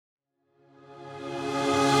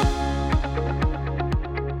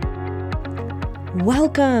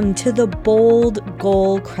Welcome to the Bold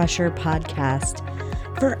Goal Crusher podcast.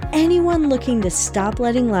 For anyone looking to stop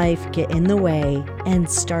letting life get in the way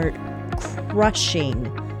and start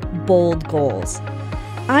crushing bold goals.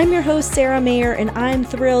 I'm your host, Sarah Mayer, and I'm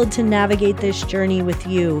thrilled to navigate this journey with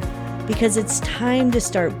you because it's time to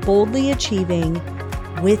start boldly achieving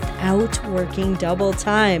without working double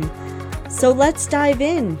time. So let's dive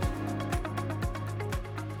in.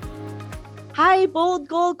 Hi, Bold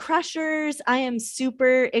Goal Crushers. I am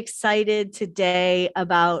super excited today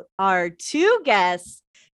about our two guests,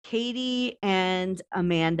 Caytie and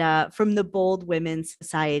Amanda from the Bold Women's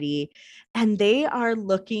Society. And they are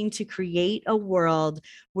looking to create a world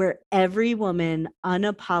where every woman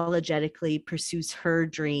unapologetically pursues her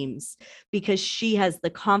dreams because she has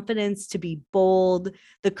the confidence to be bold,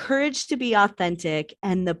 the courage to be authentic,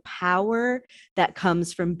 and the power that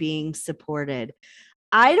comes from being supported.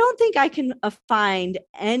 I don't think I can find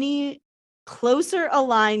any closer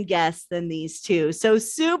aligned guests than these two. So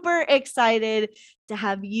super excited to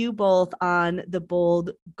have you both on the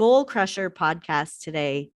Bold Goal Crusher podcast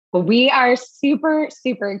today. Well, we are super,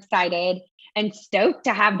 super excited and stoked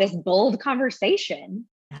to have this bold conversation.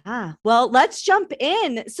 Well, let's jump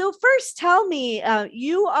in. So first, tell me,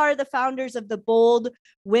 you are the founders of the Bold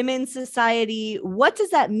Women's Society. What does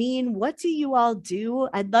that mean? What do you all do?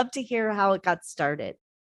 I'd love to hear how it got started.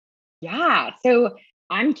 Yeah. So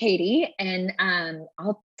I'm Caytie, and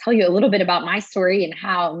I'll tell you a little bit about my story and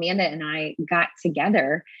how Amanda and I got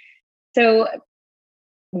together. So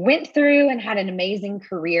went through and had an amazing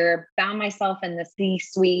career, found myself in the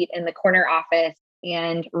C-suite in the corner office,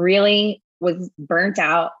 and really was burnt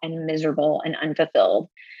out and miserable and unfulfilled.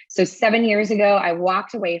 So 7 years ago, I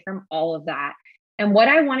walked away from all of that. And what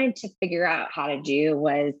I wanted to figure out how to do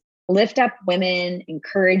was lift up women,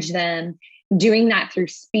 encourage them, doing that through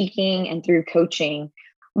speaking and through coaching.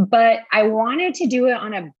 But I wanted to do it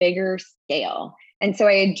on a bigger scale. And so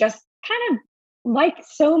I had just kind of, like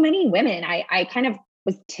so many women, I kind of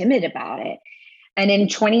was timid about it. And in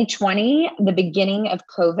 2020, the beginning of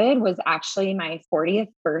COVID was actually my 40th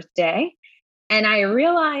birthday. And I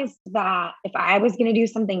realized that if I was going to do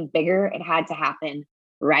something bigger, it had to happen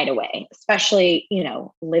right away, especially,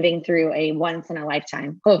 living through a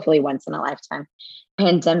hopefully once in a lifetime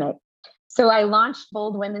pandemic. So I launched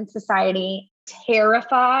Bold Women's Society,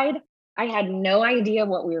 terrified. I had no idea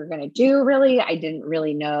what we were going to do, really. I didn't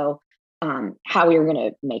really know how we were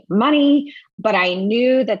going to make money, but I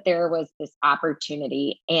knew that there was this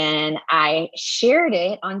opportunity, and I shared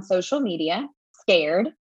it on social media,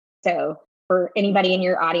 scared. So for anybody in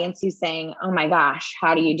your audience who's saying, oh my gosh,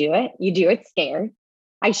 how do you do it? You do it scared.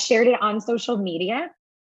 I shared it on social media,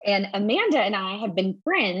 and Amanda and I have been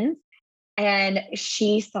friends, and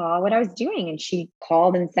she saw what I was doing, and she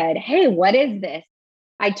called and said, hey, what is this?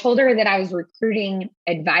 I told her that I was recruiting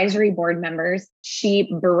advisory board members.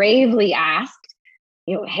 She bravely asked,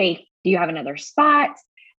 hey, do you have another spot?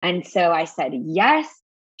 And so I said, yes.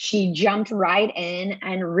 She jumped right in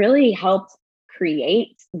and really helped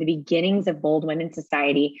create the beginnings of Bold Women's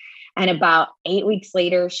Society. And about 8 weeks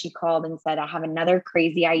later, she called and said, I have another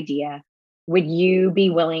crazy idea. Would you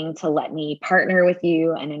be willing to let me partner with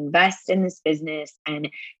you and invest in this business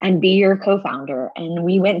and be your co-founder? And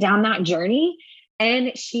we went down that journey.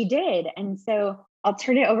 And she did. And so I'll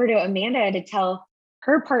turn it over to Amanda to tell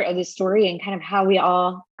her part of the story and kind of how we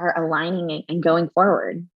all are aligning and going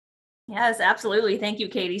forward. Yes, absolutely. Thank you,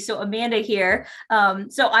 Caytie. So Amanda here.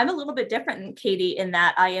 So I'm a little bit different than Caytie in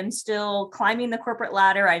that I am still climbing the corporate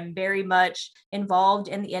ladder. I'm very much involved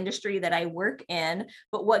in the industry that I work in.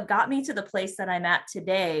 But what got me to the place that I'm at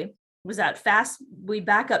today was that we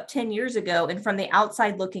back up 10 years ago. And from the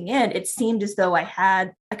outside looking in, it seemed as though I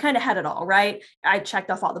kind of had it all, right? I checked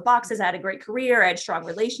off all the boxes. I had a great career. I had strong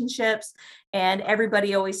relationships, and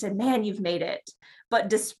everybody always said, man, you've made it. But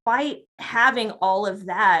despite having all of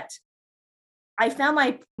that, I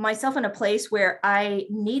found myself in a place where I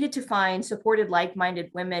needed to find supported, like-minded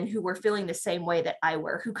women who were feeling the same way that I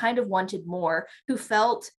were, who kind of wanted more, who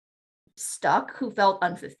felt stuck, who felt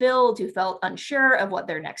unfulfilled, who felt unsure of what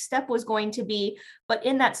their next step was going to be. But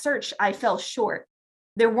in that search, I fell short.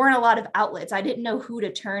 There weren't a lot of outlets. I didn't know who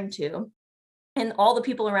to turn to. And all the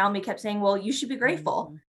people around me kept saying, well, you should be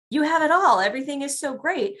grateful. You have it all. Everything is so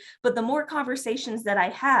great. But the more conversations that I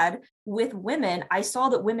had with women, I saw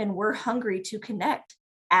that women were hungry to connect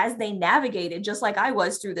as they navigated, just like I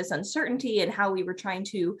was, through this uncertainty and how we were trying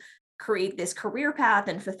to create this career path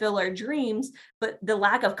and fulfill our dreams. But the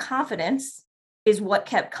lack of confidence is what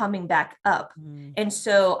kept coming back up. And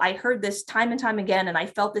so I heard this time and time again, and I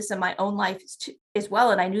felt this in my own life as well.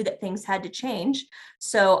 And I knew that things had to change.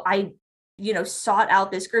 So I sought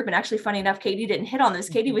out this group. And actually, funny enough, Caytie didn't hit on this.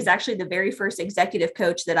 Caytie was actually the very first executive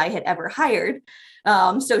coach that I had ever hired.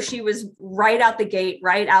 So she was right out the gate,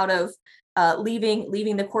 right out of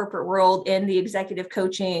leaving the corporate world in the executive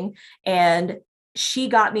coaching. And she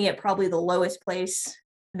got me at probably the lowest place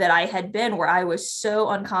that I had been, where I was so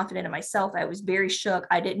unconfident in myself. I was very shook.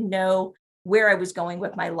 I didn't know where I was going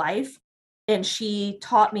with my life. And she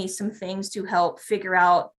taught me some things to help figure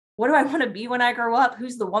out, what do I want to be when I grow up?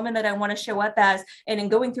 Who's the woman that I want to show up as? And in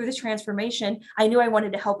going through this transformation, I knew I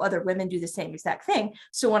wanted to help other women do the same exact thing.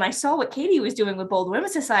 So when I saw what Caytie was doing with Bold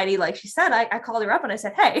Women's Society, like she said, I called her up and I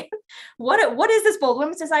said, hey, what is this Bold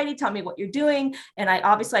Women's Society? Tell me what you're doing. And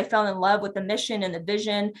I fell in love with the mission and the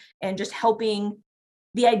vision, and just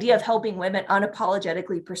the idea of helping women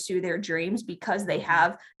unapologetically pursue their dreams, because they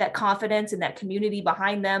have that confidence and that community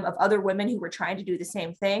behind them of other women who were trying to do the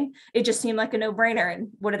same thing. It just seemed like a no-brainer. And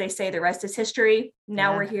what do they say? The rest is history.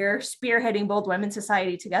 Now we're here spearheading Bold Women's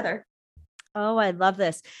Society together. Oh, I love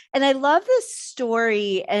this. And I love this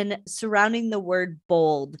story and surrounding the word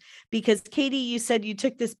bold, because Caytie, you said you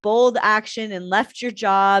took this bold action and left your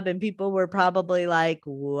job, and people were probably like,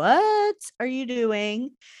 what are you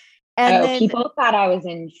doing? And then people thought I was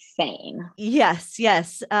insane. Yes.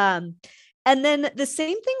 And then the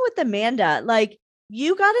same thing with Amanda, like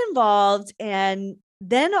you got involved, and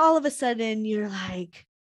then all of a sudden you're like,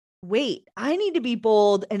 wait, I need to be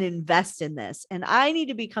bold and invest in this, and I need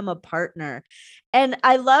to become a partner. And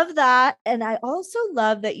I love that. And I also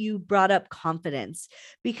love that you brought up confidence,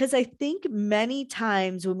 because I think many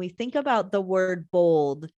times when we think about the word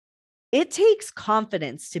bold, it takes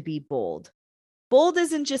confidence to be bold. Bold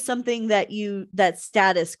isn't just something that's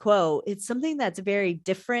status quo. It's something that's very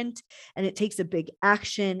different, and it takes a big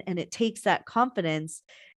action, and it takes that confidence.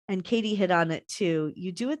 And Caytie hit on it too.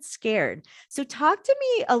 You do it scared. So talk to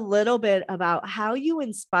me a little bit about how you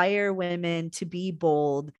inspire women to be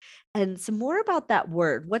bold, and some more about that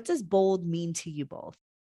word. What does bold mean to you both?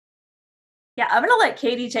 Yeah, I'm going to let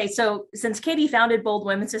Caytie take. So since Caytie founded Bold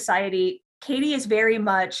Women's Society, Caytie is very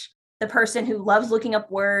much the person who loves looking up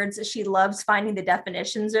words. She loves finding the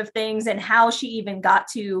definitions of things, and how she even got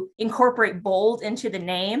to incorporate bold into the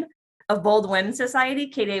name of Bold Women's Society.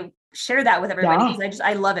 Caytie, share that with everybody, because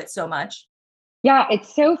I love it so much. Yeah,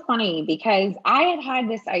 it's so funny, because I had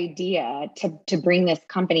this idea to bring this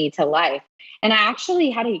company to life, and I actually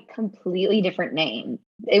had a completely different name.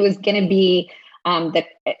 It was going to be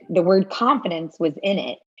the word confidence was in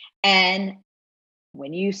it. And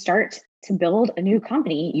when you start to build a new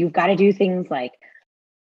company, you've got to do things like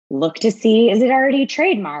look to see, is it already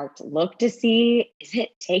trademarked? Look to see, is it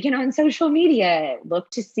taken on social media?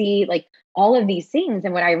 Look to see, like, all of these things.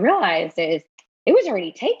 And what I realized is it was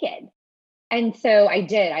already taken. And so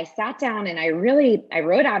I sat down and I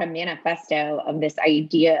wrote out a manifesto of this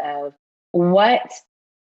idea of what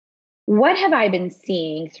have I been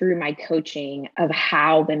seeing through my coaching of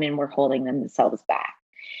how women were holding themselves back.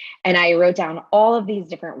 And I wrote down all of these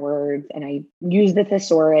different words, and I used the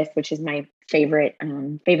thesaurus, which is my favorite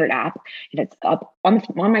app, and it's up on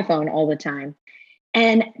my phone all the time.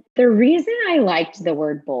 And the reason I liked the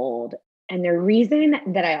word bold, and the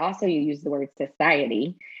reason that I also use the word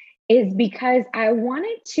society, is because I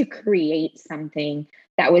wanted to create something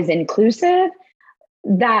that was inclusive,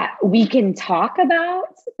 that we can talk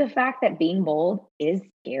about the fact that being bold is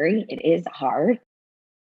scary, it is hard,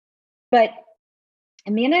 but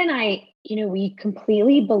Amanda and I, we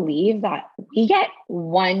completely believe that we get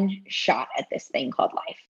one shot at this thing called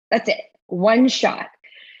life. That's it. One shot.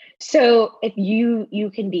 So if you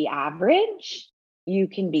can be average, you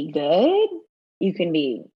can be good, you can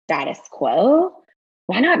be status quo.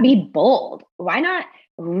 Why not be bold? Why not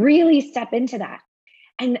really step into that?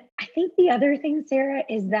 And I think the other thing, Sarah,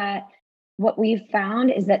 is that what we've found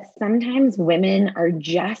is that sometimes women are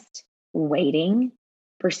just waiting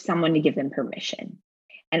for someone to give them permission.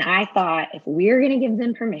 And I thought, if we're going to give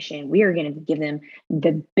them permission, we are going to give them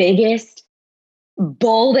the biggest,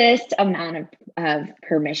 boldest amount of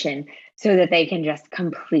permission, so that they can just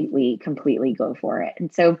completely go for it.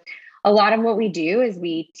 And so a lot of what we do is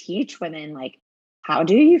we teach women, like, how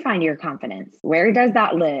do you find your confidence? Where does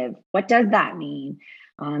that live? What does that mean?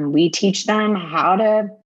 We teach them how to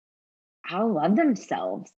love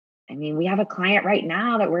themselves. I mean, we have a client right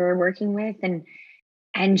now that we're working with,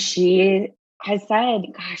 and she has said,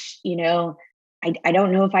 gosh, I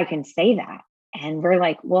don't know if I can say that. And we're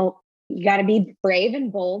like, well, you got to be brave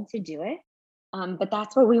and bold to do it. But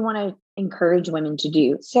that's what we want to encourage women to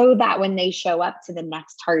do, so that when they show up to the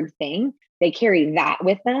next hard thing, they carry that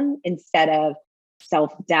with them instead of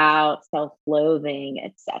self-doubt, self-loathing,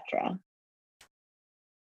 etc.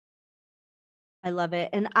 I love it.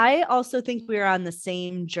 And I also think we're on the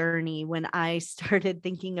same journey when I started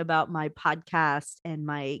thinking about my podcast and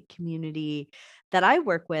my community that I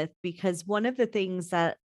work with, because one of the things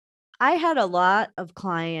that I had a lot of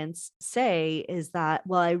clients say is that,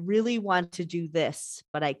 well, I really want to do this,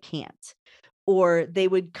 but I can't. Or they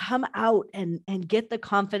would come out and get the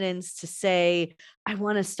confidence to say, I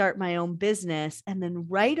want to start my own business. And then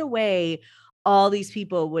right away, all these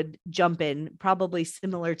people would jump in, probably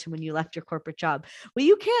similar to when you left your corporate job. Well,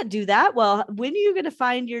 you can't do that. Well, when are you going to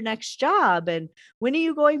find your next job? And when are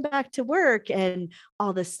you going back to work? And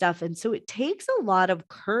all this stuff. And so it takes a lot of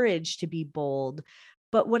courage to be bold.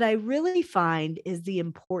 But what I really find is the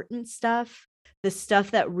important stuff, the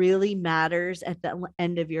stuff that really matters at the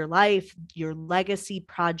end of your life, your legacy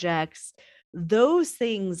projects, those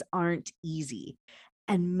things aren't easy.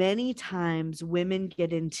 And many times women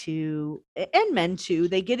get into, and men too,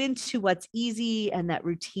 they get into what's easy and that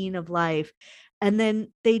routine of life. And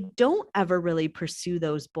then they don't ever really pursue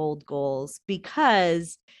those bold goals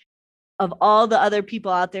because of all the other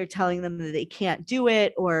people out there telling them that they can't do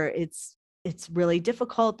it, or it's really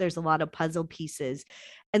difficult. There's a lot of puzzle pieces.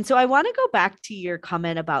 And so I want to go back to your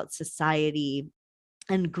comment about society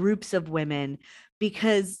and groups of women,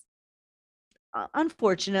 because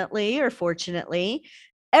unfortunately or fortunately,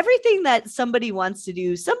 everything that somebody wants to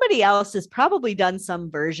do, somebody else has probably done some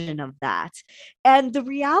version of that. And the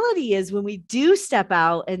reality is when we do step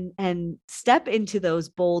out and step into those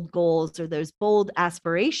bold goals or those bold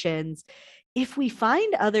aspirations, if we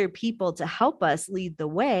find other people to help us lead the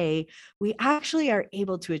way, we actually are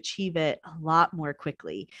able to achieve it a lot more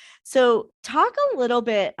quickly. So talk a little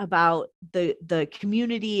bit about the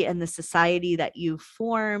community and the society that you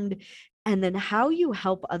formed, and then how you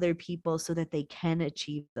help other people so that they can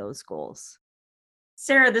achieve those goals.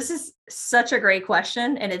 Sarah, this is such a great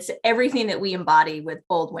question, and it's everything that we embody with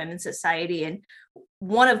Bold Women Society. And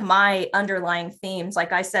one of my underlying themes,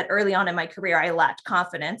 like I said early on in my career, I lacked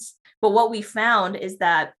confidence. But what we found is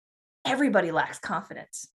that everybody lacks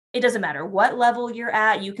confidence. It doesn't matter what level you're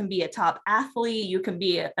at. You can be a top athlete, you can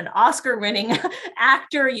be an Oscar winning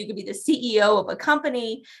actor, you can be the CEO of a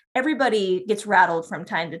company. Everybody gets rattled from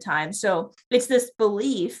time to time. So it's this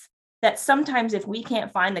belief that sometimes if we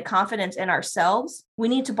can't find the confidence in ourselves, we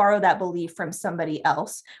need to borrow that belief from somebody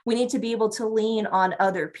else. We need to be able to lean on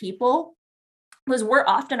other people, because we're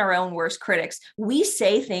often our own worst critics. We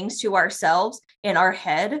say things to ourselves in our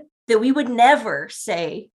head that we would never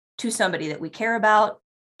say to somebody that we care about,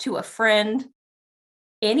 to a friend,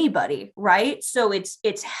 anybody, right? So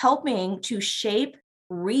it's helping to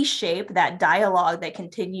reshape that dialogue that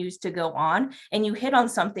continues to go on. And you hit on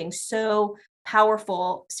something so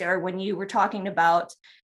powerful, Sarah, when you were talking about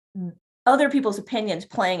other people's opinions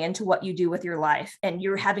playing into what you do with your life, and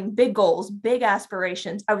you're having big goals, big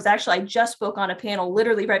aspirations. I just spoke on a panel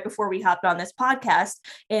literally right before we hopped on this podcast,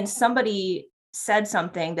 and somebody said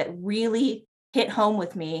something that really hit home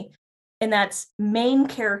with me, and that's main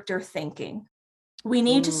character thinking. We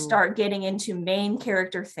need to start getting into main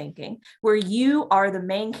character thinking, where you are the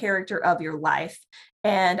main character of your life.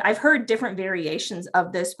 And I've heard different variations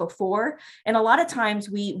of this before. And a lot of times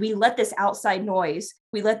we let this outside noise,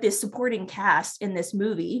 we let this supporting cast in this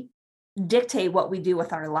movie dictate what we do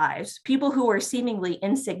with our lives. People who are seemingly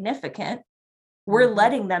insignificant, we're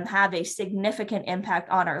letting them have a significant impact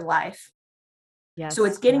on our life. Yes. So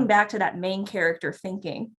it's getting back to that main character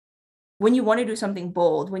thinking. When you want to do something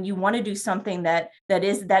bold, when you want to do something that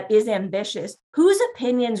is ambitious, whose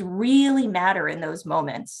opinions really matter in those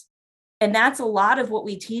moments? And that's a lot of what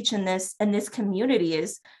we teach in this community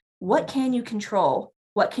is, what can you control?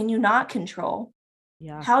 What can you not control?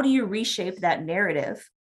 Yeah. How do you reshape that narrative?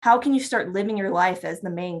 How can you start living your life as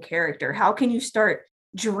the main character? How can you start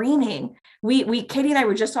dreaming? Caytie and I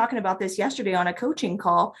were just talking about this yesterday on a coaching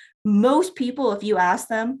call. Most people, if you ask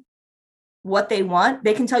them what they want,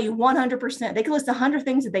 they can tell you 100%. They can list 100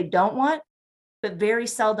 things that they don't want, but very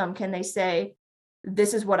seldom can they say,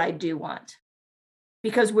 this is what I do want.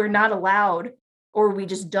 Because we're not allowed, or we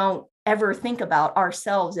just don't ever think about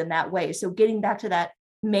ourselves in that way. So getting back to that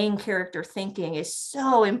main character thinking is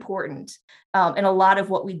so important in a lot of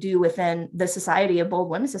what we do within the Society of Bold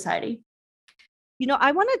Women Society. You know,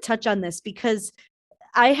 I want to touch on this because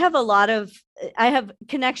I have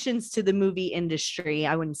connections to the movie industry.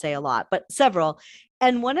 I wouldn't say a lot, but several.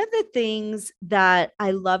 And one of the things that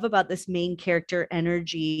I love about this main character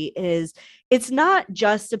energy is it's not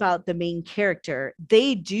just about the main character.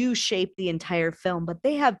 They do shape the entire film, but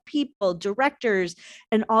they have people, directors,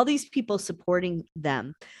 and all these people supporting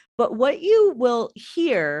them. But what you will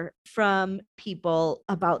hear from people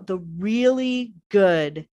about the really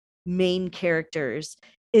good main characters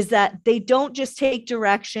is that they don't just take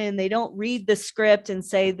direction. They don't read the script and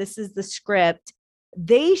say, this is the script.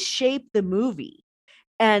 They shape the movie.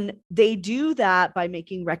 And they do that by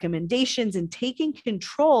making recommendations and taking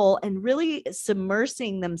control and really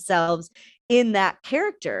submersing themselves in that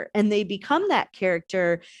character. And they become that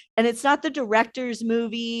character. And it's not the director's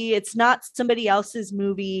movie, it's not somebody else's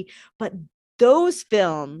movie, but those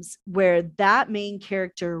films where that main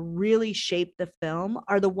character really shaped the film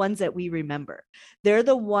are the ones that we remember. They're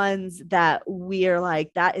the ones that we are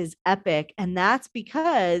like, that is epic. And that's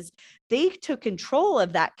because they took control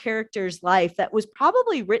of that character's life that was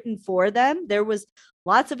probably written for them. There was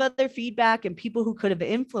lots of other feedback and people who could have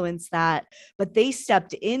influenced that, but they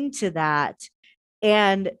stepped into that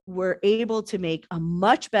and were able to make a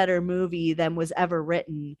much better movie than was ever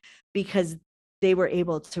written because they were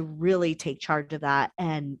able to really take charge of that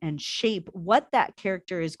and shape what that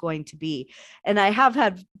character is going to be. And I have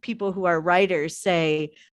had people who are writers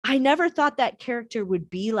say, I never thought that character would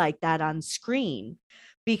be like that on screen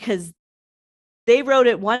because they wrote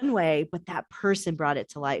it one way, but that person brought it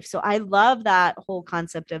to life. So I love that whole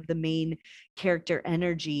concept of the main character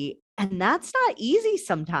energy. And that's not easy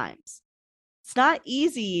sometimes. It's not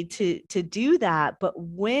easy to do that. But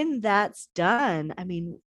when that's done, I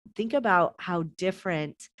mean, think about how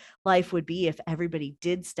different life would be if everybody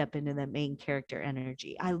did step into the main character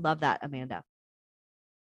energy. I love that, Amanda.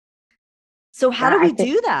 So how do we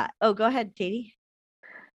do that? Oh, go ahead, Caytie.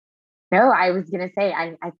 No, I was going to say,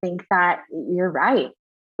 I think that you're right.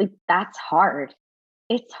 Like, that's hard.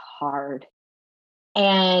 It's hard.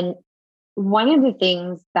 And one of the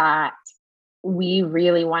things that we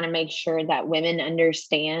really want to make sure that women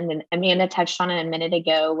understand, and Amanda touched on it a minute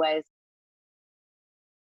ago, was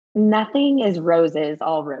nothing is roses,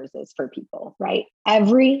 all roses for people, right?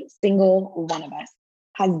 Every single one of us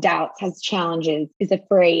has doubts, has challenges, is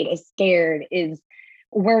afraid, is scared, is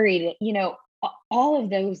worried, all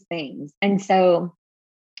of those things. And so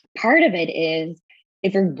part of it is,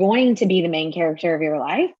 if you're going to be the main character of your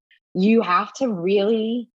life, you have to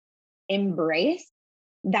really embrace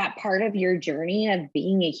that part of your journey of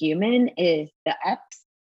being a human is the ups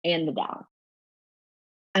and the downs.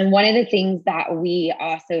 And one of the things that we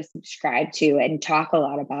also subscribe to and talk a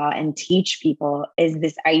lot about and teach people is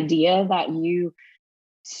this idea that you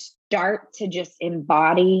start to just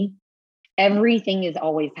embody everything is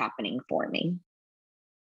always happening for me.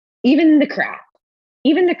 Even the crap,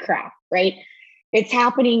 right? It's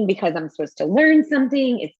happening because I'm supposed to learn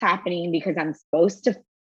something. It's happening because I'm supposed to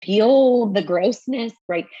feel the grossness,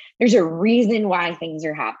 right? There's a reason why things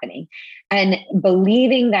are happening. And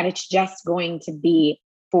believing that it's just going to be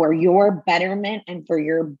for your betterment and for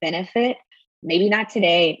your benefit, maybe not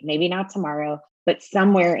today, maybe not tomorrow, but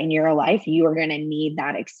somewhere in your life, you are going to need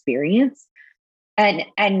that experience.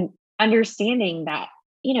 And understanding that,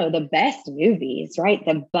 the best movies, right?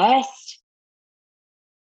 The best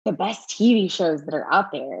TV shows that are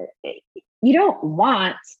out there, you don't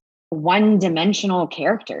want one-dimensional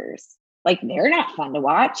characters. Like, they're not fun to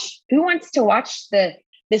watch. Who wants to watch the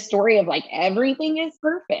story of like everything is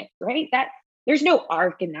perfect, right? That there's no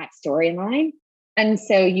arc in that storyline. And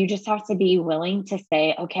so you just have to be willing to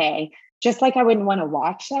say, okay, just like I wouldn't want to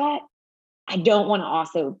watch that, I don't want to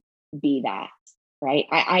also be that, right?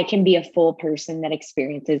 I can be a full person that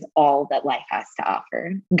experiences all that life has to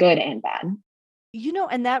offer, good and bad.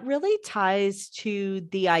 And that really ties to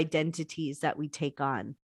the identities that we take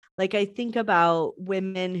on. Like, I think about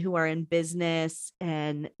women who are in business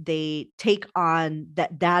and they take on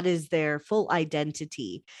that is their full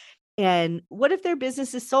identity. And what if their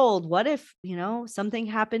business is sold? What if, something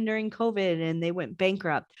happened during COVID and they went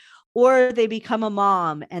bankrupt? Or they become a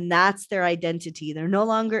mom and that's their identity. They're no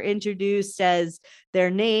longer introduced as their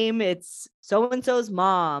name. It's so-and-so's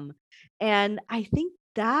mom. And I think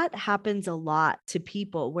that happens a lot to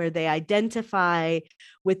people where they identify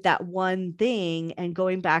with that one thing, and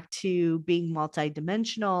going back to being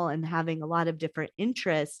multidimensional and having a lot of different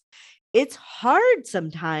interests, it's hard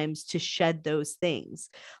sometimes to shed those things.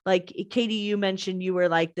 Like, Caytie, you mentioned you were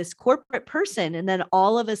like this corporate person, and then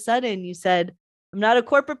all of a sudden you said, I'm not a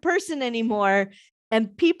corporate person anymore.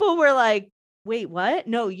 And people were like, wait, what?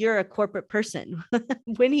 No, you're a corporate person.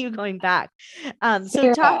 When are you going back?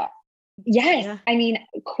 So talk. Yes. Yeah. I mean,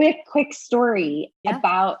 quick story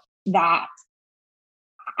about that.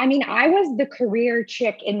 I mean, I was the career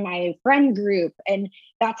chick in my friend group, and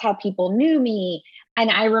that's how people knew me.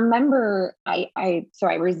 And I remember I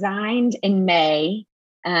resigned in May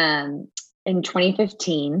in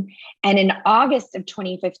 2015. And in August of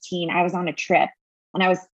 2015, I was on a trip and I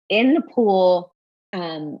was in the pool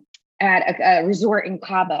at a resort in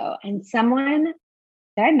Cabo. And someone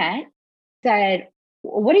that I met said,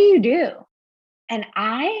 what do you do? And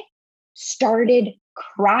I started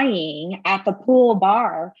crying at the pool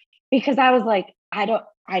bar because I was like, I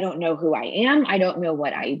don't know who I am. I don't know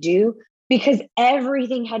what I do, because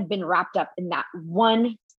everything had been wrapped up in that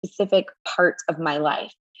one specific part of my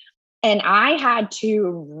life. And I had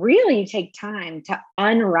to really take time to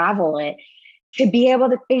unravel it, to be able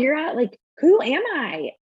to figure out, like, who am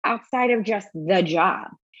I outside of just the job?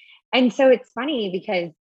 And so it's funny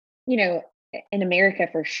because, you know, in America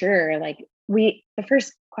for sure, like, the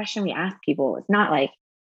first question we ask people is not like,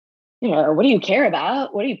 what do you care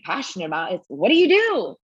about? What are you passionate about? It's, what do you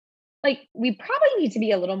do? Like, we probably need to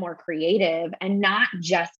be a little more creative and not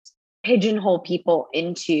just pigeonhole people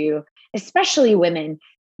into, especially women,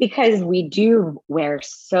 because we do wear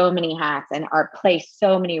so many hats and are play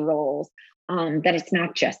so many roles, that it's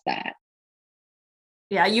not just that.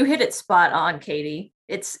 Yeah, you hit it spot on, Caytie.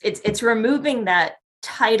 It's removing that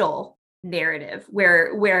title narrative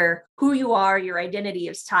where who you are, your identity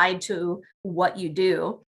is tied to what you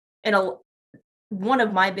do. And one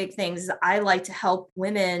of my big things is I like to help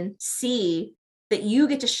women see that you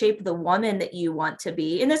get to shape the woman that you want to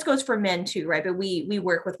be. And this goes for men too, right? But we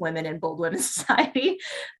work with women in Bold Women Society.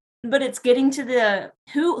 But it's getting to the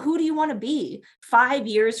who do you want to be 5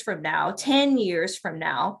 years from now, 10 years from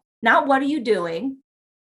now? Not what are you doing?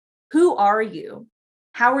 Who are you?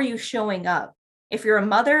 How are you showing up? If you're a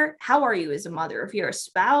mother, how are you as a mother? If you're a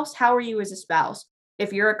spouse, how are you as a spouse?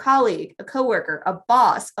 If you're a colleague, a coworker, a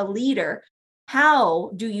boss, a leader,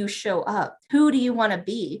 how do you show up? Who do you want to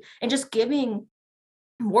be? And just giving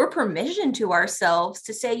more permission to ourselves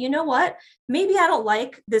to say, you know what? Maybe I don't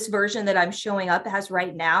like this version that I'm showing up as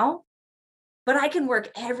right now, but I can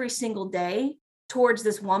work every single day towards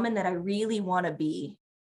this woman that I really want to be,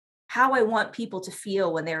 how I want people to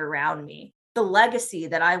feel when they're around me, the legacy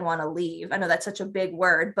that I want to leave. I know that's such a big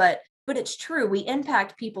word, but it's true. We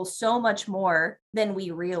impact people so much more than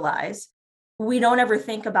we realize. We don't ever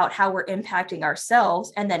think about how we're impacting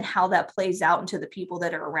ourselves and then how that plays out into the people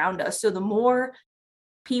that are around us. So the more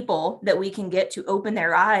people that we can get to open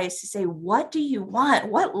their eyes to say, what do you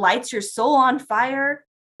want? What lights your soul on fire?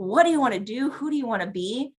 What do you want to do? Who do you want to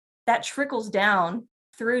be? That trickles down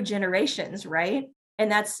through generations, right?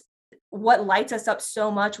 And that's what lights us up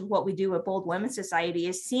so much with what we do at Bold Women's Society,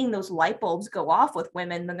 is seeing those light bulbs go off with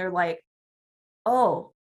women. And they're like,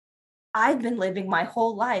 oh, I've been living my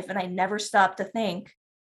whole life and I never stopped to think,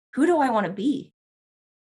 who do I want to be?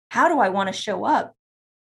 How do I want to show up?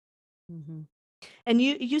 Mm-hmm. And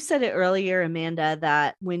you said it earlier, Amanda,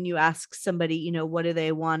 that when you ask somebody, what do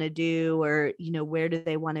they want to do, or, where do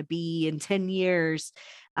they want to be in 10 years,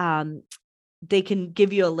 they can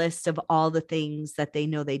give you a list of all the things that they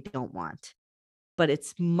know they don't want. But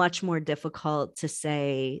it's much more difficult to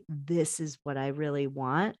say, this is what I really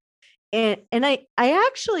want. And I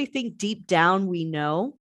actually think deep down we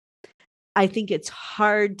know. I think it's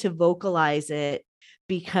hard to vocalize it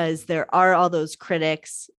because there are all those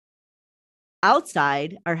critics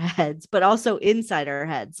outside our heads, but also inside our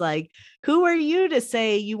heads. Like, who are you to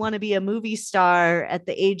say you want to be a movie star at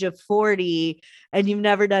the age of 40 and you've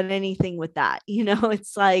never done anything with that?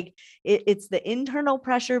 It's like, it's the internal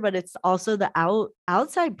pressure, but it's also the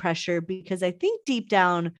outside pressure, because I think deep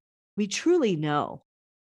down, we truly know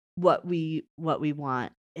what we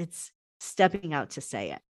want. It's stepping out to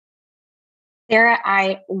say it. Sarah,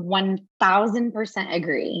 I 1000%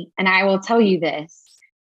 agree. And I will tell you this.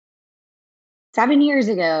 7 years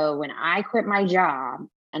ago, when I quit my job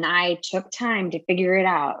and I took time to figure it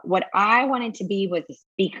out, what I wanted to be was a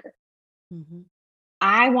speaker. Mm-hmm.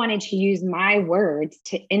 I wanted to use my words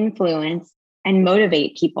to influence and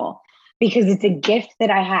motivate people because it's a gift that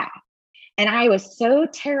I have. And I was so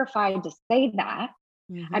terrified to say that,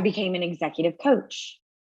 I became an executive coach.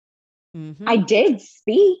 I did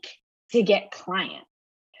speak to get clients,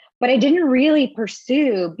 but I didn't really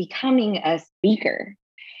pursue becoming a speaker.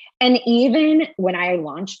 And even when I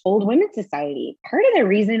launched Bold Women's Society, part of the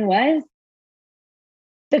reason was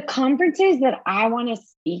the conferences that I want to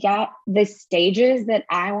speak at, the stages that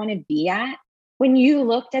I want to be at. When you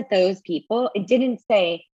looked at those people, it didn't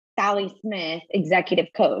say Sally Smith, executive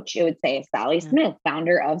coach. It would say Sally Smith,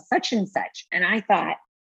 founder of such and such. And I thought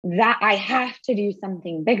that I have to do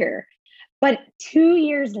something bigger. But 2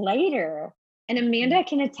 years later, and Amanda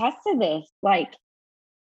can attest to this, like,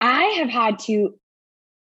 I have had to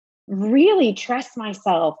really trust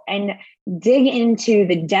myself and dig into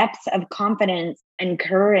the depths of confidence and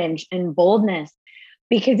courage and boldness,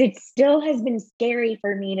 because it still has been scary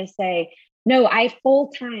for me to say, no, I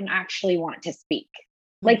full time actually want to speak.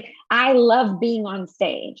 Like, I love being on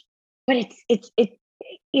stage, but it's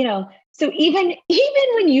so even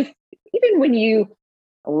when you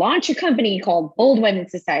launch a company called Bold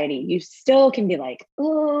Women's Society, you still can be like,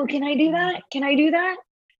 oh, can I do that? Can I do that?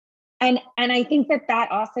 And I think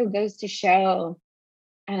that also goes to show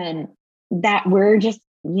that we're just,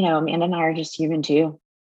 Amanda and I are just human too.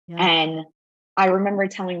 Yeah. And I remember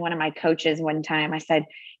telling one of my coaches one time, I said,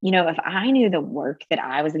 if I knew the work that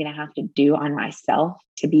I was going to have to do on myself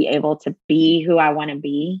to be able to be who I want to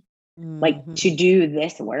be, like to do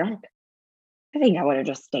this work, I think I would have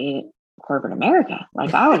just stayed corporate America.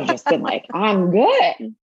 Like I would have just been like, I'm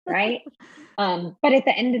good. Right. But at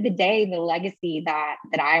the end of the day, the legacy that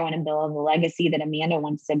I want to build, the legacy that Amanda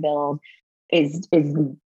wants to build is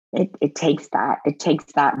it takes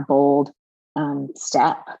that bold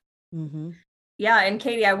step. Mm-hmm. Yeah. And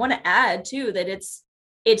Caytie, I want to add too, that it's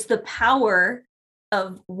the power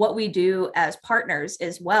of what we do as partners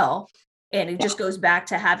as well. And it just goes back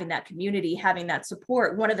to having that community, having that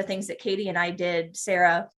support. One of the things that Caytie and I did,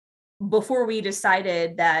 Sarah, before we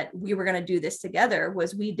decided that we were going to do this together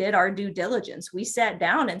was we did our due diligence. We sat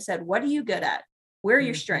down and said, what are you good at? Where are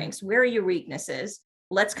your strengths? Where are your weaknesses?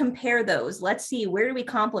 Let's compare those. Let's see, where do we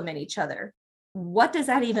complement each other? What does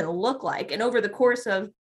that even look like? And over the course of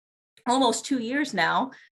almost 2 years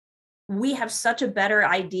now, we have such a better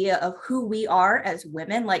idea of who we are as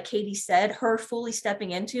women. Like Caytie said, her fully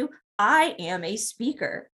stepping into, I am a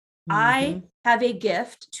speaker. I have a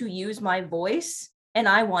gift to use my voice, and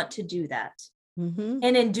I want to do that. And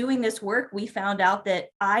in doing this work, we found out that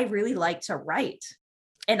I really like to write,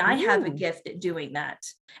 and I have a gift at doing that.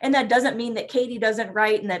 And that doesn't mean that Caytie doesn't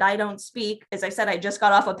write and that I don't speak. As I said, I just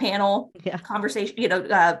got off a panel conversation,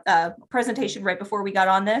 presentation right before we got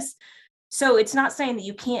on this. So it's not saying that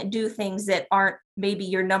you can't do things that aren't maybe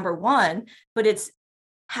your number one, but it's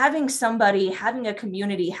having somebody, having a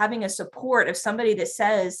community, having a support of somebody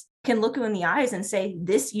that can look you in the eyes and say,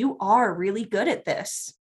 you are really good at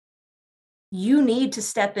this. You need to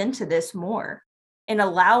step into this more, and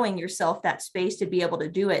allowing yourself that space to be able to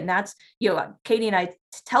do it. And that's, Caytie and I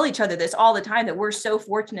tell each other this all the time, that we're so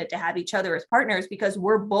fortunate to have each other as partners, because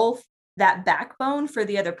we're both that backbone for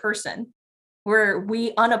the other person, where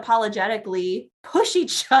we unapologetically push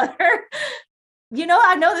each other.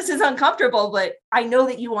 I know this is uncomfortable, but I know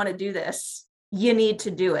that you want to do this. You need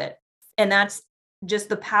to do it. And that's just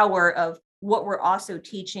the power of what we're also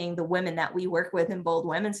teaching the women that we work with in Bold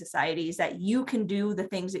Women's Societies, that you can do the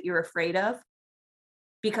things that you're afraid of,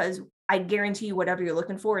 because I guarantee you whatever you're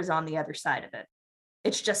looking for is on the other side of it.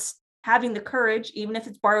 It's just having the courage, even if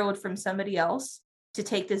it's borrowed from somebody else, to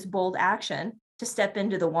take this bold action, to step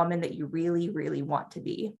into the woman that you really, really want to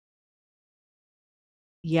be.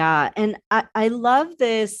 Yeah. And I love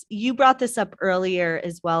this. You brought this up earlier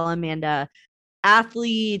as well, Amanda.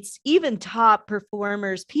 Athletes, even top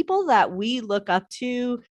performers, people that we look up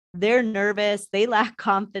to, they're nervous, they lack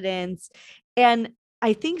confidence. And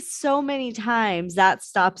I think so many times that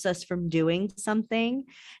stops us from doing something.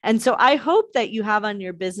 And so I hope that you have on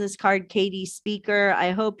your business card, Caytie, speaker.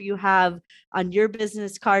 I hope you have on your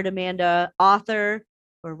business card, Amanda, author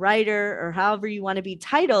or writer, or however you want to be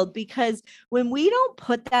titled, because when we don't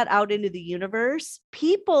put that out into the universe,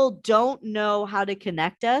 people don't know how to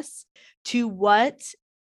connect us to what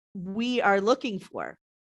we are looking for.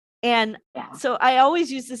 And so I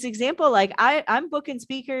always use this example, like I'm booking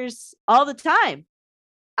speakers all the time.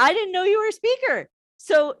 I didn't know you were a speaker.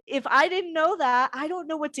 So if I didn't know that, I don't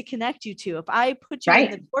know what to connect you to. If I put you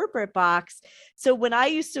in the corporate box. So when I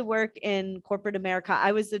used to work in corporate America,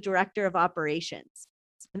 I was the director of operations.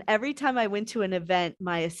 And every time I went to an event,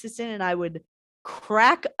 my assistant and I would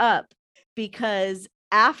crack up, because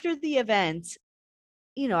after the event,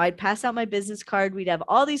 I'd pass out my business card. We'd have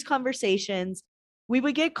all these conversations. We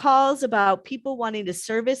would get calls about people wanting to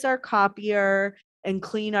service our copier and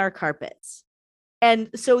clean our carpets. And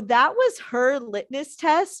so that was her litmus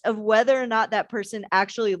test of whether or not that person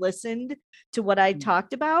actually listened to what I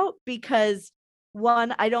talked about, because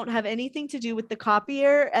one, I don't have anything to do with the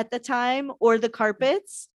copier at the time or the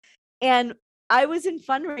carpets. And I was in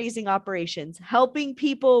fundraising operations, helping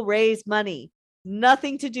people raise money,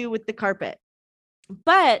 nothing to do with the carpet.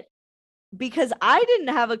 But because I didn't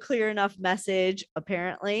have a clear enough message,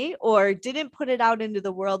 apparently, or didn't put it out into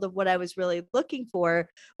the world of what I was really looking for,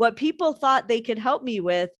 what people thought they could help me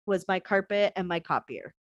with was my carpet and my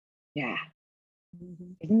copier. Yeah.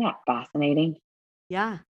 Isn't that fascinating?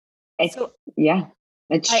 Yeah. It's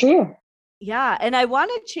true. Yeah. And I want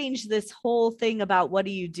to change this whole thing about what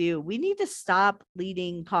do you do? We need to stop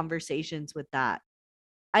leading conversations with that.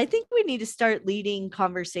 I think we need to start leading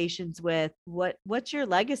conversations with what's your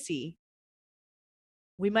legacy?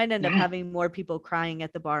 We might end up having more people crying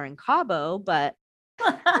at the bar in Cabo, but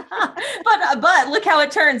but look how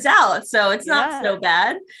it turns out. So it's not so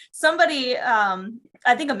bad. Somebody,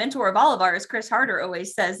 I think a mentor of all of ours, Chris Harder,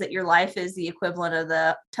 always says that your life is the equivalent of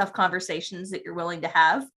the tough conversations that you're willing to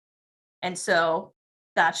have. And so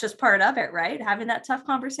that's just part of it, right? Having that tough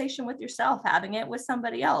conversation with yourself, having it with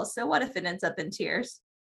somebody else. So what if it ends up in tears?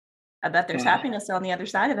 I bet there's happiness on the other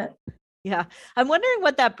side of it. Yeah. I'm wondering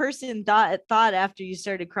what that person thought after you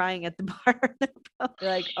started crying at the bar.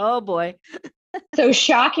 Like, oh boy. So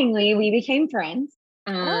shockingly, we became friends.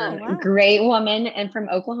 Wow. Great woman and from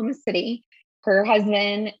Oklahoma City. Her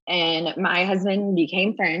husband and my husband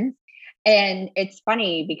became friends. And it's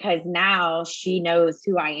funny because now she knows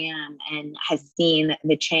who I am and has seen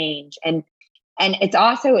the change. And it's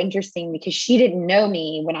also interesting because she didn't know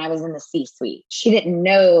me when I was in the C-suite. She didn't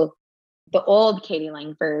know the old Caytie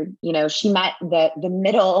Langford. You know, she met the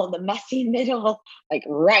messy middle, like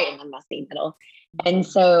right in the messy middle. And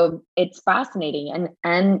so it's fascinating.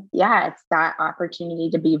 And yeah, it's that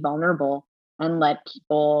opportunity to be vulnerable and let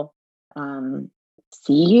people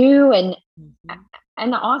see you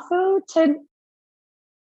and also to, you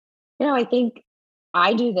know, I think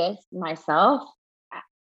I do this myself.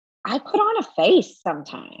 I put on a face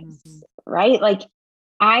sometimes, right? Like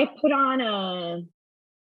I put on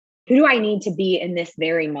who do I need to be in this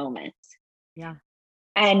very moment? Yeah.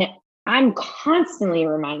 And I'm constantly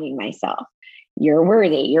reminding myself, you're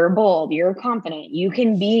worthy, you're bold, you're confident, you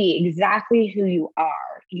can be exactly who you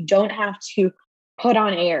are. You don't have to put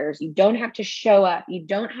on airs. You don't have to show up. You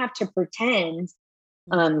don't have to pretend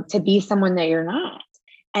to be someone that you're not.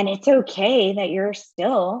 And it's okay that you're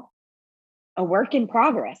still a work in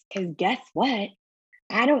progress, because guess what?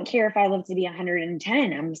 I don't care if I live to be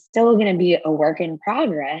 110. I'm still going to be a work in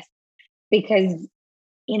progress because,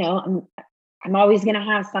 you know, I'm always going to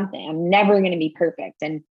have something. I'm never going to be perfect.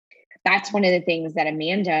 And that's one of the things that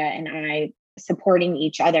Amanda and I supporting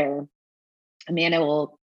each other. Amanda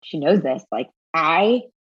she knows this, like I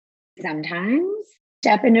sometimes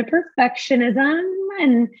step into perfectionism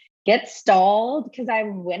and get stalled because I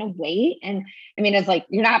went to wait. And I mean, it's like,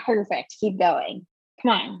 you're not perfect. Keep going.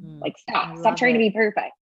 Come on. Like stop trying to be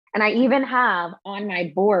perfect. And I even have on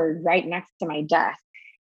my board right next to my desk,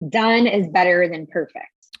 done is better than perfect.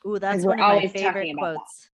 Ooh, that's one of my favorite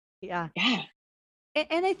quotes. Yeah. Yeah.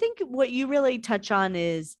 And I think what you really touch on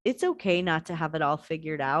is it's okay not to have it all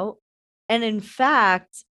figured out. And in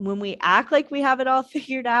fact, when we act like we have it all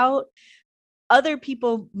figured out, other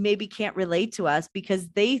people maybe can't relate to us because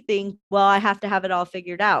they think, well, I have to have it all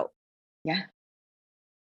figured out. Yeah.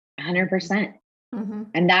 100%.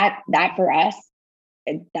 And that for us,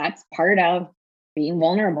 that's part of being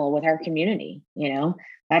vulnerable with our community. You know,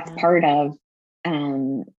 that's part of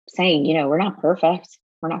saying, you know, we're not perfect.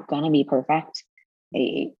 We're not going to be perfect.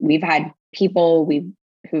 We've had people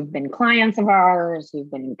who've been clients of ours, who've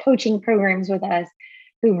been in coaching programs with us,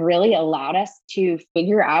 who've really allowed us to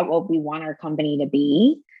figure out what we want our company to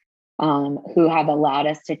be, who have allowed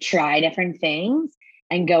us to try different things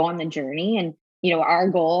and go on the journey. And, you know, our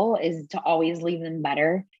goal is to always leave them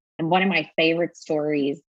better. And one of my favorite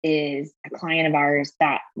stories is a client of ours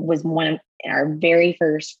that was one of our very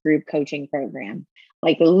first group coaching program,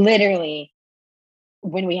 like literally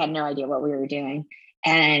when we had no idea what we were doing.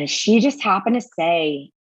 And she just happened to say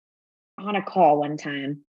on a call one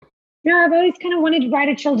time, you know, I've always kind of wanted to write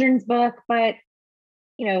a children's book, but,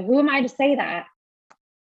 you know, who am I to say that?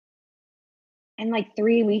 And like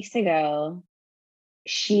 3 weeks ago,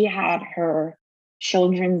 she had her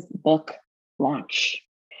children's book launch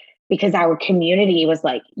because our community was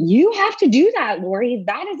like, you have to do that, Lori.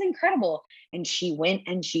 That is incredible. And she went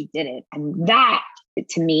and she did it. And that,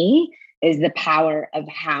 to me, is the power of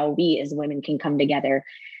how we as women can come together.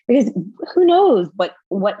 Because who knows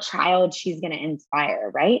what child she's going to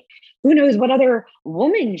inspire, right? Who knows what other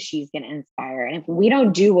woman she's going to inspire. And if we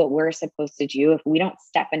don't do what we're supposed to do, if we don't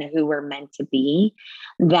step into who we're meant to be,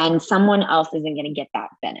 then someone else isn't going to get that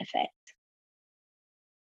benefit.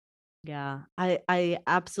 Yeah, I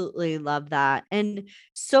absolutely love that. And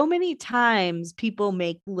so many times people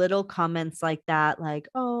make little comments like that, like,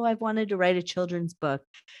 oh, I've wanted to write a children's book.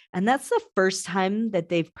 And that's the first time that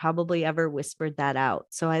they've probably ever whispered that out.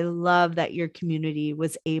 So I love that your community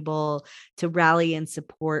was able to rally and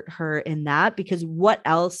support her in that, because what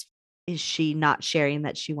else is she not sharing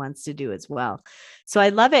that she wants to do as well? So I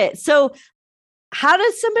love it. So how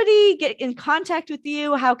does somebody get in contact with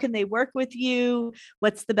you? How can they work with you?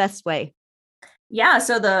 What's the best way? Yeah,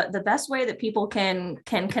 so the best way that people can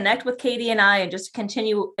connect with Caytie and I and just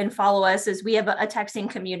continue and follow us is we have a texting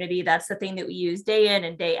community. That's the thing that we use day in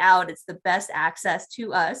and day out. It's the best access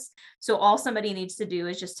to us. So all somebody needs to do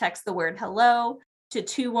is just text the word hello to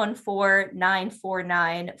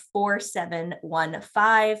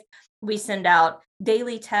 214-949-4715. We send out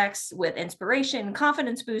daily texts with inspiration,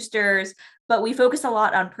 confidence boosters, but we focus a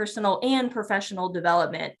lot on personal and professional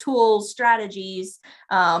development, tools, strategies.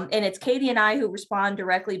 And it's Caytie and I who respond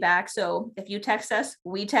directly back. So if you text us,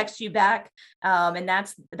 we text you back. And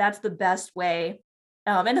that's the best way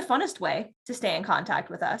and the funnest way to stay in contact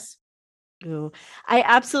with us. Ooh, I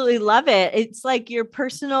absolutely love it. It's like your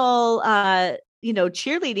personal,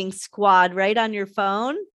 cheerleading squad right on your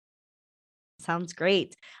phone. Sounds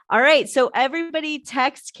great. All right. So everybody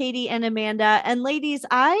text Caytie and Amanda. And ladies,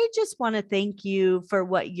 I just want to thank you for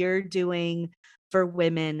what you're doing for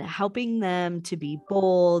women, helping them to be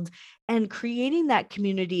bold and creating that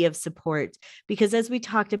community of support. Because as we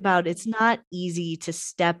talked about, it's not easy to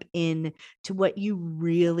step in to what you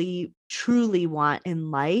really truly want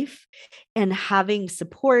in life, and having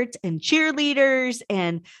support and cheerleaders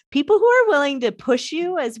and people who are willing to push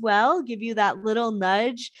you as well, give you that little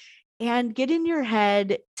nudge and get in your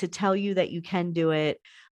head to tell you that you can do it,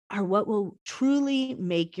 are what will truly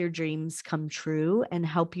make your dreams come true and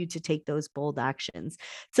help you to take those bold actions.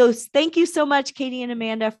 So thank you so much, Caytie and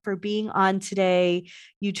Amanda, for being on today.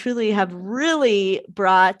 You truly have really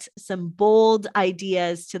brought some bold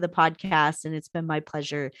ideas to the podcast, and it's been my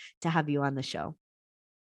pleasure to have you on the show.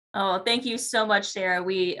 Oh, thank you so much, Sarah.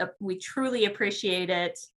 We truly appreciate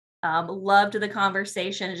it. Loved the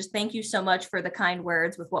conversation. Just thank you so much for the kind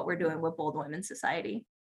words with what we're doing with Bold Women Society.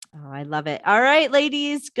 Oh, I love it. All right,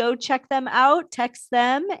 ladies, go check them out, text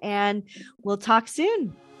them, and we'll talk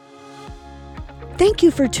soon. Thank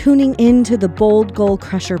you for tuning in to the Bold Goal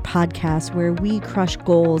Crusher podcast, where we crush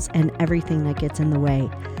goals and everything that gets in the way.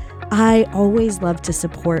 I always love to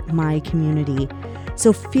support my community,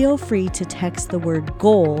 so feel free to text the word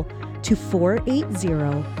goal to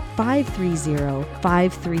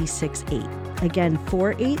 480-530-5368. Again,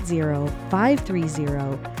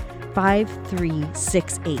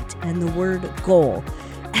 480-530-5368 and the word goal.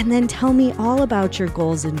 And then tell me all about your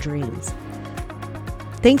goals and dreams.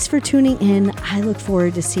 Thanks for tuning in. I look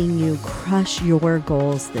forward to seeing you crush your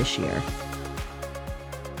goals this year.